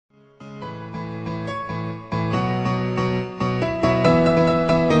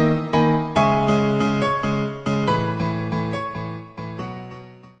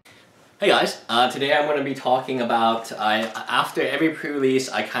Hey guys, today I'm going to be talking about, after every pre-release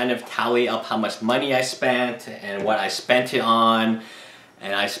I kind of tally up how much money I spent and what I spent it on,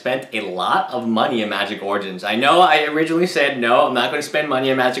 and I spent a lot of money in Magic Origins. I know I originally said no, I'm not going to spend money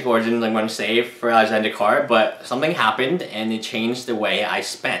in Magic Origins, I'm going to save for Zendikar, but something happened and it changed the way I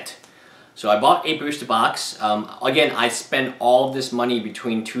spent. So I bought a booster box. Again, I spent all of this money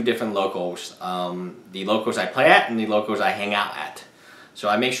between two different locals, the locals I play at and the locals I hang out at. So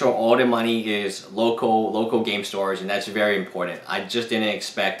I make sure all the money is local game stores, and that's very important. I just didn't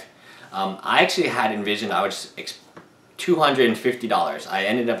expect, I actually had envisioned I would $250. I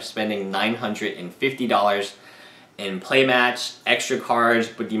ended up spending $950 in playmatch, extra cards,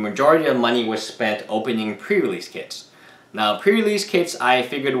 but the majority of the money was spent opening pre-release kits. Now pre-release kits I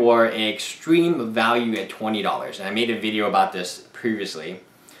figured were an extreme value at $20, and I made a video about this previously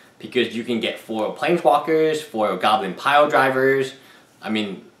because you can get foil planeswalkers, foil goblin pile drivers. I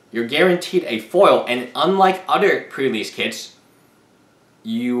mean, you're guaranteed a foil, and unlike other pre-release kits,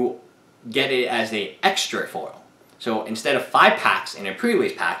 you get it as an extra foil. So instead of 5 packs in a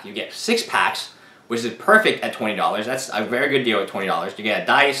pre-release pack, you get 6 packs, which is perfect at $20. That's a very good deal at $20. You get a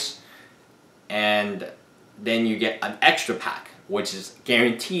dice, and then you get an extra pack, which is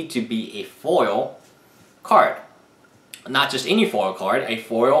guaranteed to be a foil card. Not just any foil card, a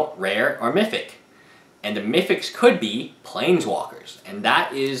foil, rare, or mythic. And the mythics could be planeswalkers, and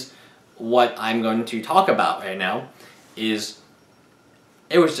that is what I'm going to talk about right now.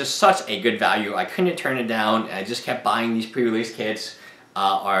 It was just such a good value. I couldn't turn it down. I just kept buying these pre-release kits.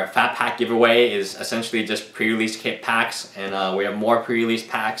 Our Fat Pack giveaway is essentially just pre-release kit packs, and we have more pre-release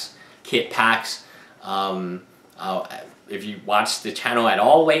packs, kit packs. If you watched the channel at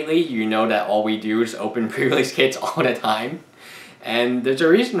all lately, you know that all we do is open pre-release kits all the time. And there's a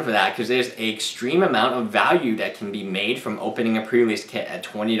reason for that, because there's an extreme amount of value that can be made from opening a pre-release kit at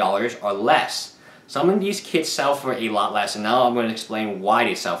 $20 or less. Some of these kits sell for a lot less, and now I'm going to explain why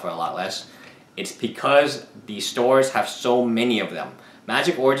they sell for a lot less. It's because the stores have so many of them.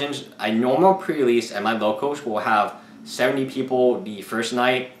 Magic Origins, a normal pre-release at my locals will have 70 people the first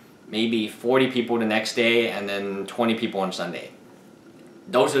night, maybe 40 people the next day, and then 20 people on Sunday.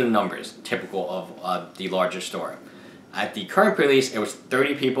 Those are the numbers typical of the larger store. At the current pre-release, it was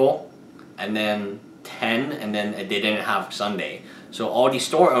 30 people, and then 10, and then they didn't have Sunday. So all these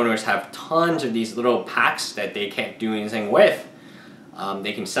store owners have tons of these little packs that they can't do anything with.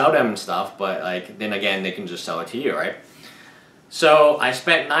 They can sell them and stuff, but then again, they can just sell it to you, right? So I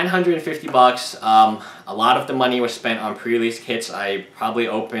spent $950. A lot of the money was spent on pre-release kits. I probably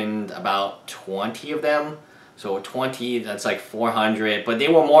opened about 20 of them. So 20, that's like $400, but they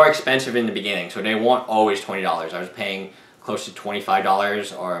were more expensive in the beginning, so they weren't always $20. I was paying close to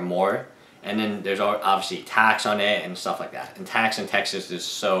 $25 or more, and then there's obviously tax on it and stuff like that. And tax in Texas is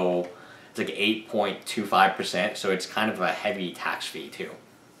it's like 8.25%, so it's kind of a heavy tax fee too.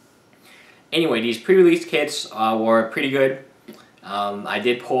 Anyway, these pre-release kits were pretty good. I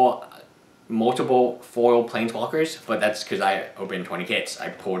did pull multiple foil planeswalkers, but that's because I opened 20 kits. I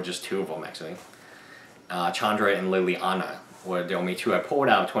pulled just 2 of them actually. Chandra and Liliana were the only 2 I pulled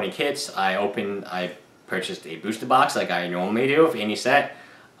out of 20 kits. I purchased a booster box like I normally do of any set.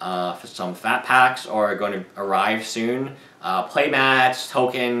 For some fat packs are going to arrive soon. Playmats,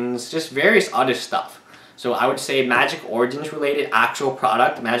 tokens, just various other stuff. So I would say Magic Origins related actual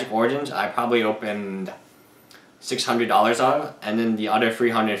product, Magic Origins, I probably opened $600 of, and then the other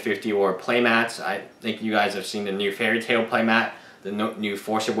 $350 were playmats. I think you guys have seen the new Fairy Tale playmat, the new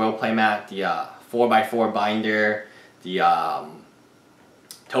Force of Will playmat, the 4x4 binder, the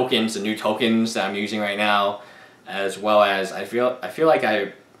tokens, the new tokens that I'm using right now, as well as I feel like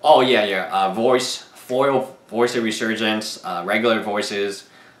voice, foil, Voice of Resurgence, regular voices,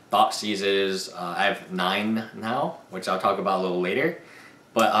 Thought Seizes. I have 9 now, which I'll talk about a little later.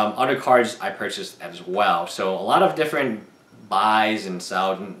 But other cards I purchased as well. So a lot of different buys and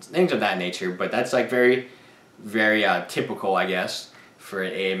sells and things of that nature, but that's like very, very typical, I guess, for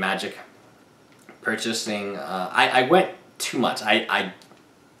a Magic purchasing. I went too much. I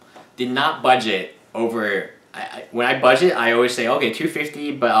did not budget over. When I budget, I always say okay,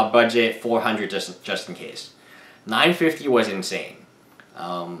 $250, but I'll budget $400 just in case. $950 was insane,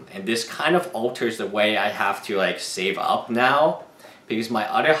 and this kind of alters the way I have to like save up now, because my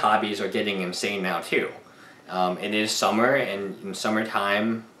other hobbies are getting insane now too. It is summer, and in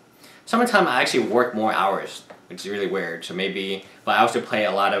summertime I actually work more hours. It's really weird. So maybe, but I also play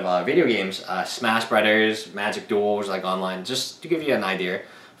a lot of video games, Smash Brothers, Magic Duels, like online, just to give you an idea.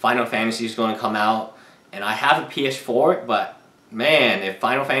 Final Fantasy is going to come out, and I have a PS4, but man, if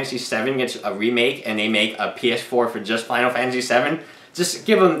Final Fantasy VII gets a remake and they make a PS4 for just Final Fantasy VII, Just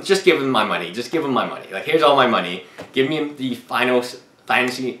give him my money. Just give him my money. Like, here's all my money. Give me the Final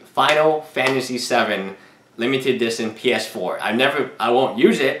Fantasy 7 limited edition PS4. I won't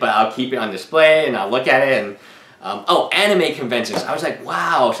use it, but I'll keep it on display and I'll look at it. And oh, anime conventions. I was like,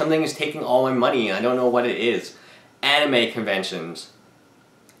 wow, something is taking all my money and I don't know what it is. Anime conventions,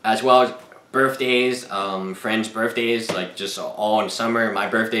 as well as birthdays, friends' birthdays, like just all in summer. My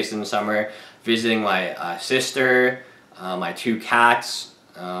birthday's in the summer. Visiting my sister, my 2 cats,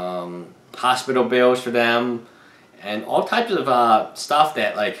 hospital bills for them, and all types of stuff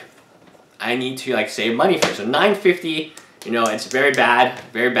that like I need to like save money for. So $9.50, you know, it's very bad,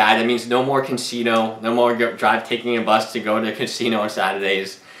 very bad. That means no more casino, no more taking a bus to go to a casino on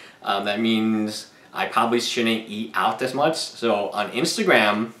Saturdays. That means I probably shouldn't eat out this much. So on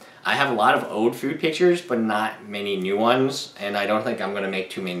Instagram, I have a lot of old food pictures, but not many new ones, and I don't think I'm gonna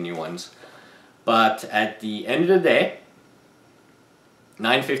make too many new ones. But at the end of the day,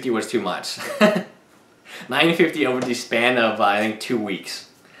 $9.50 was too much. $9.50 over the span of I think 2 weeks.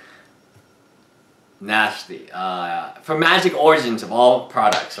 Nasty. For Magic Origins of all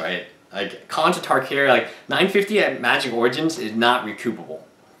products, right? Like Contra Tarkir, like $9.50 at Magic Origins is not recoupable.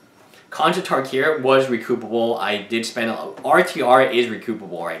 Contra Tarkir was recoupable. I did spend RTR is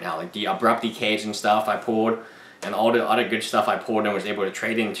recoupable right now. Like the Abrupt Decays and stuff I pulled, and all the other good stuff I pulled and was able to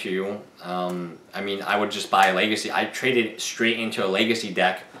trade into. I mean, I would just buy a Legacy. I traded straight into a Legacy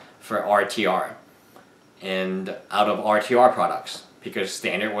deck for RTR, and out of RTR products, because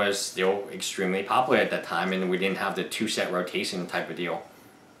Standard was still extremely popular at that time, and we didn't have the 2-set rotation type of deal.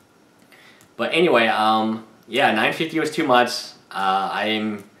 But anyway, yeah, $9.50 was too much.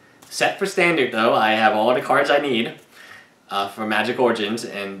 I'm set for Standard though. I have all the cards I need for Magic Origins,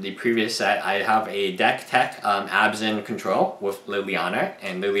 and the previous set I have a deck tech Abzin control with Liliana,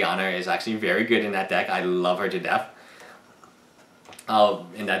 and Liliana is actually very good in that deck. I love her to death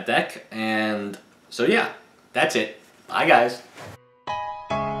in that deck. And so yeah, that's it. Bye guys.